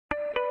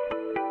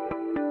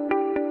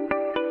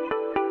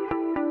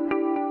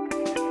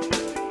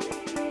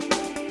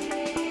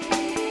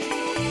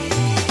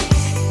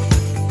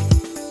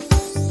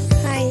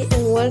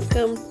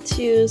welcome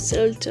to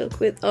Soul Talk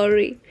with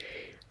Ori.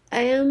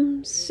 I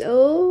am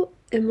so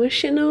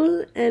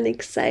emotional and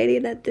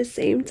excited at the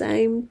same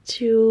time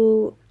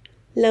to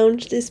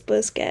launch this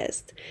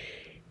podcast.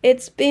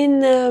 It's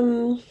been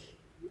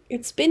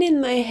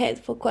in my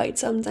head for quite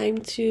some time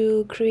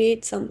to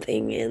create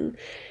something, and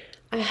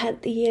I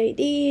had the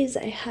ideas,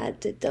 I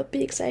had the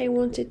topics I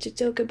wanted to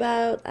talk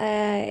about.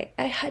 I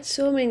had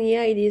so many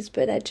ideas,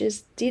 but I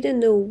just didn't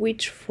know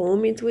which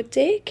form it would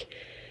take.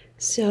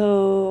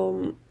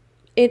 So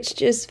it's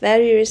just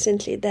very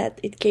recently that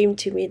it came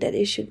to me that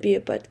it should be a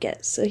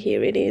podcast. So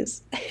here it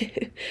is.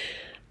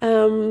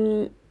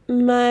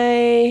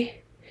 My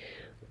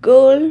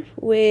goal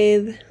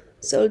with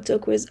Soul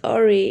Talk with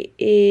Ori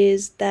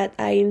is that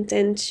I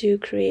intend to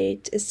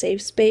create a safe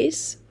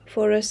space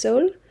for us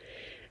all.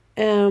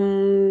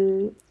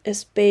 A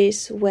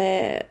space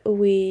where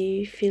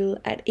we feel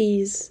at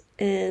ease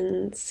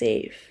and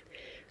safe,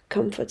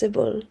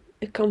 comfortable,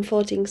 a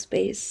comforting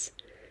space.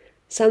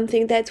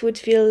 Something that would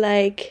feel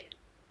like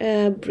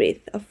a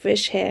breath of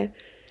fresh air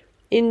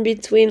in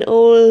between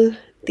all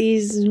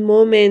these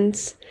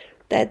moments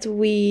that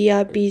we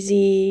are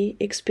busy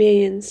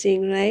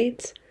experiencing,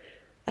 right?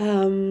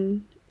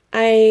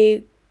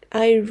 I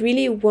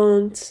really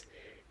want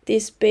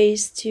this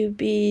space to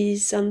be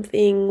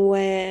something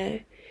where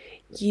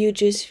you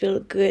just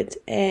feel good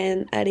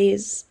and at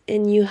ease,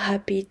 and you're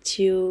happy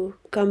to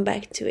come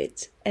back to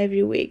it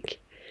every week.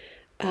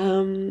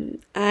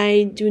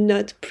 I do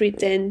not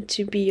pretend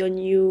to be your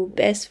new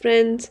best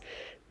friend,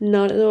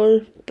 not at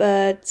all,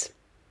 but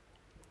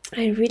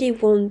I really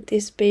want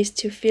this space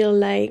to feel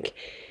like,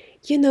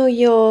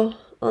 you're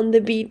on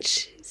the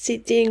beach,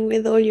 sitting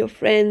with all your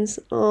friends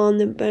on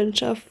a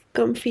bunch of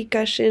comfy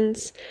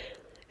cushions,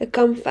 a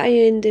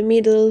campfire in the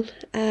middle,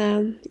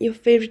 your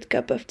favorite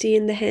cup of tea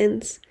in the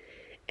hands,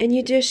 and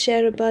you just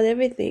share about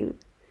everything.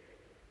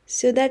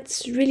 So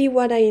that's really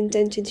what I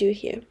intend to do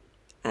here.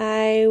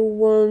 I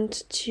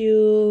want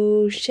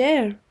to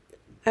share.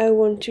 I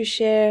want to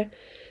share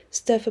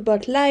stuff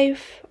about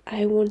life.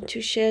 I want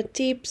to share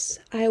tips.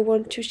 I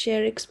want to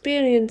share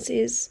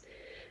experiences.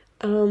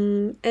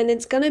 And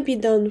it's gonna be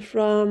done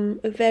from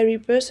a very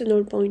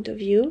personal point of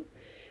view,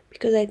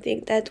 because I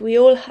think that we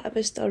all have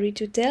a story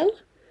to tell.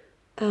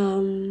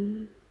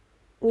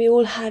 We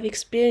all have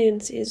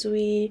experiences.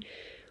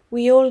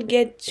 We all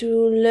get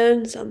to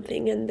learn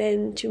something and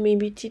then to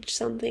maybe teach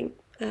something.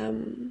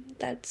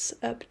 That's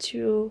up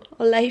to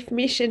our life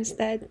missions,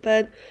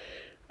 but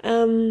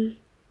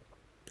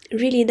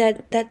really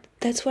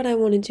that's what I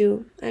want to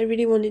do. I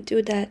really want to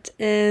do that,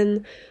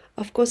 and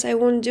of course I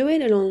won't do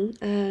it alone,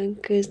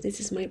 because this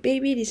is my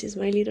baby, this is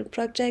my little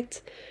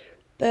project.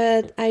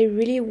 But I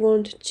really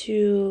want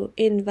to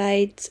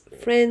invite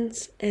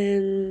friends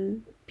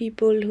and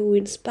people who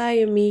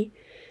inspire me,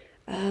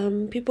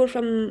 people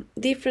from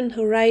different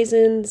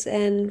horizons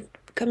and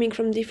coming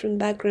from different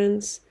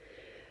backgrounds.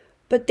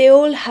 But they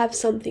all have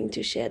something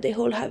to share. They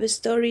all have a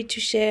story to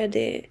share.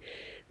 They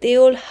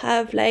all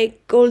have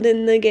like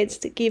golden nuggets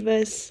to give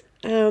us.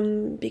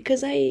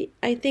 Because I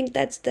think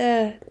that's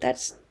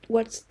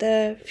what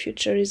the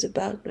future is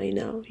about right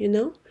now.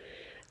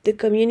 The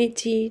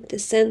community, the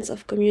sense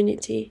of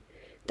community,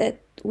 that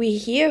we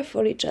hear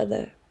for each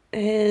other,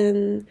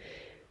 and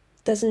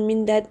doesn't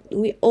mean that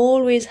we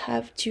always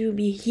have to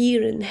be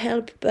here and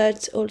help,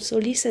 but also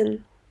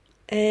listen.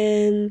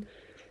 And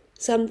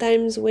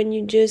sometimes when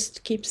you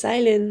just keep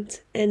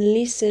silent and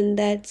listen,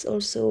 that's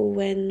also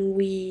when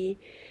we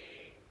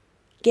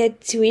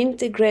get to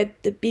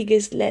integrate the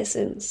biggest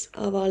lessons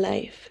of our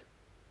life.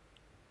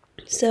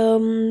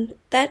 So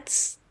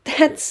that's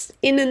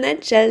in a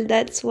nutshell,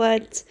 that's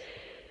what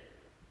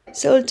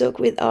Soul Talk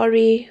with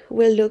Ori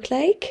will look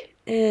like.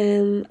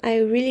 And I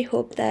really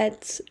hope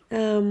that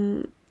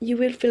you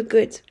will feel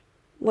good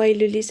while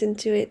you listen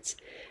to it.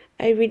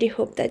 I really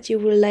hope that you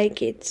will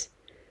like it.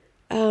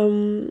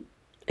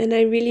 And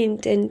I really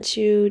intend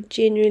to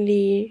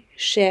genuinely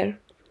share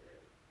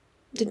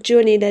the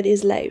journey that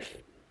is life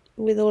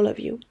with all of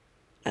you.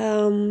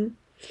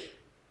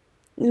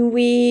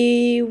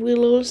 We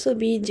will also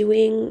be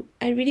doing,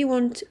 I really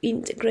want to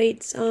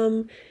integrate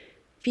some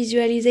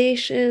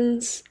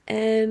visualizations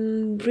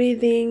and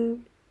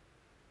breathing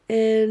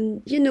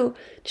and,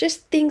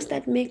 just things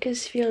that make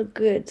us feel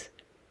good,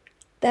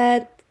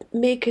 that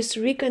make us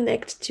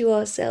reconnect to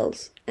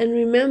ourselves and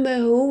remember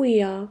who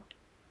we are,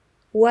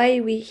 why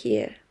we're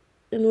here,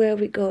 and where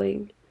we're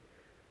going.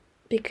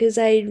 Because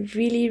I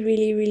really,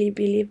 really, really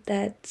believe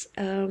that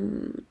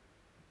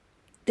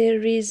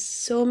there is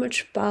so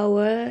much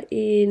power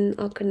in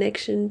our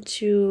connection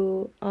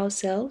to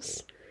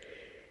ourselves,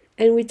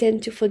 and we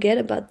tend to forget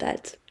about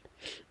that.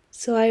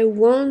 So I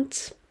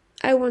want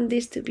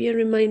this to be a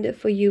reminder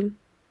for you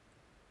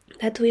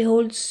that we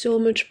hold so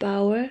much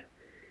power,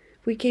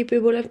 we're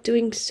capable of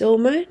doing so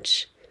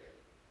much,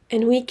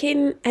 and we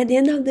can, at the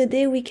end of the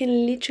day, we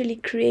can literally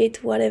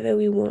create whatever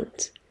we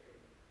want.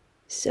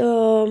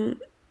 So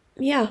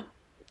yeah,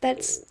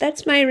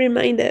 that's my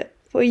reminder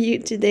for you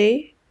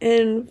today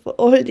and for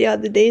all the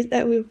other days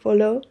that will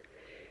follow.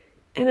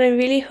 And I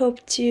really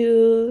hope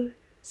to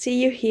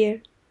see you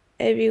here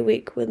every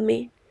week with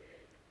me.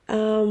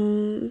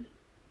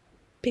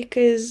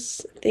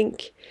 Because I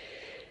think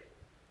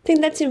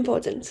that's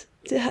important,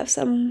 to have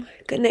some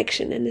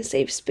connection and a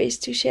safe space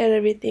to share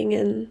everything,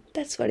 and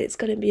that's what it's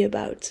gonna be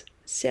about.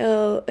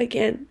 So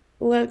again,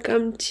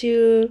 welcome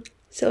to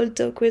Soul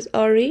Talk with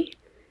Ori,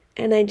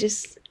 and I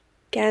just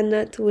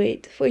cannot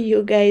wait for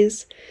you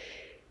guys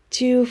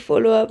to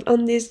follow up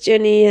on this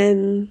journey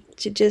and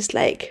to just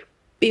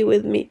be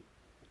with me.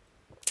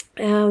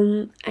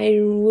 I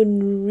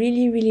would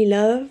really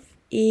love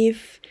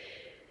if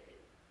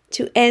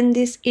to end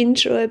this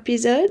intro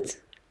episode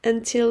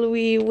until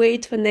we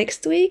wait for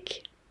next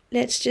week.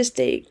 Let's just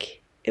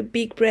take a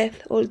big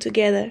breath all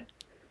together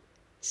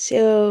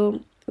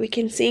so we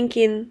can sink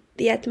in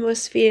the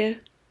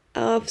atmosphere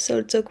of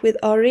Soul Talk with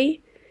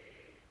Ori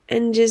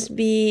and just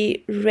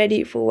be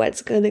ready for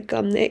what's gonna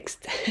come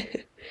next.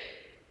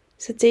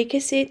 So take a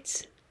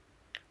seat,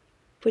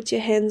 put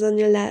your hands on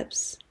your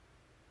laps,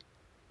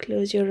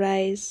 close your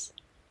eyes,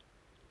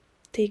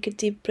 take a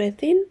deep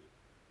breath in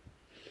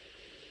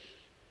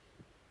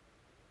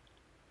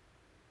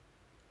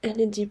and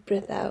a deep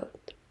breath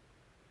out.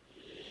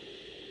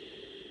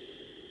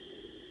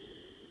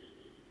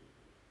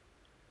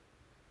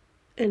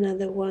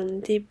 Another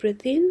one, deep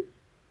breath in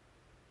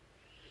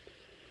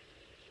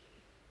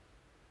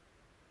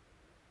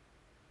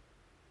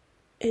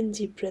and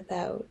deep breath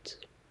out.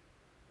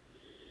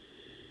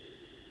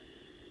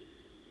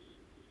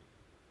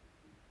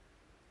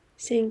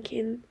 Sink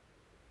in.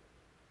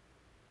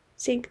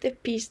 Sink the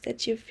peace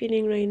that you're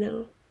feeling right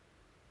now.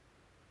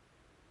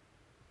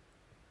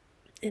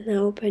 And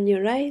now open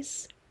your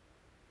eyes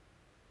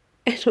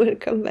and we'll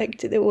come back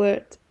to the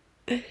word.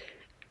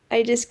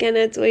 I just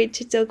cannot wait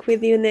to talk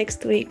with you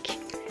next week.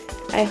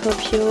 I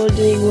hope you're all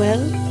doing well,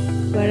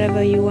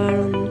 wherever you are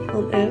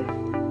on Earth.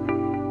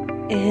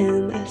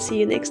 And I'll see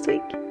you next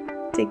week.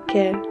 Take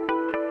care.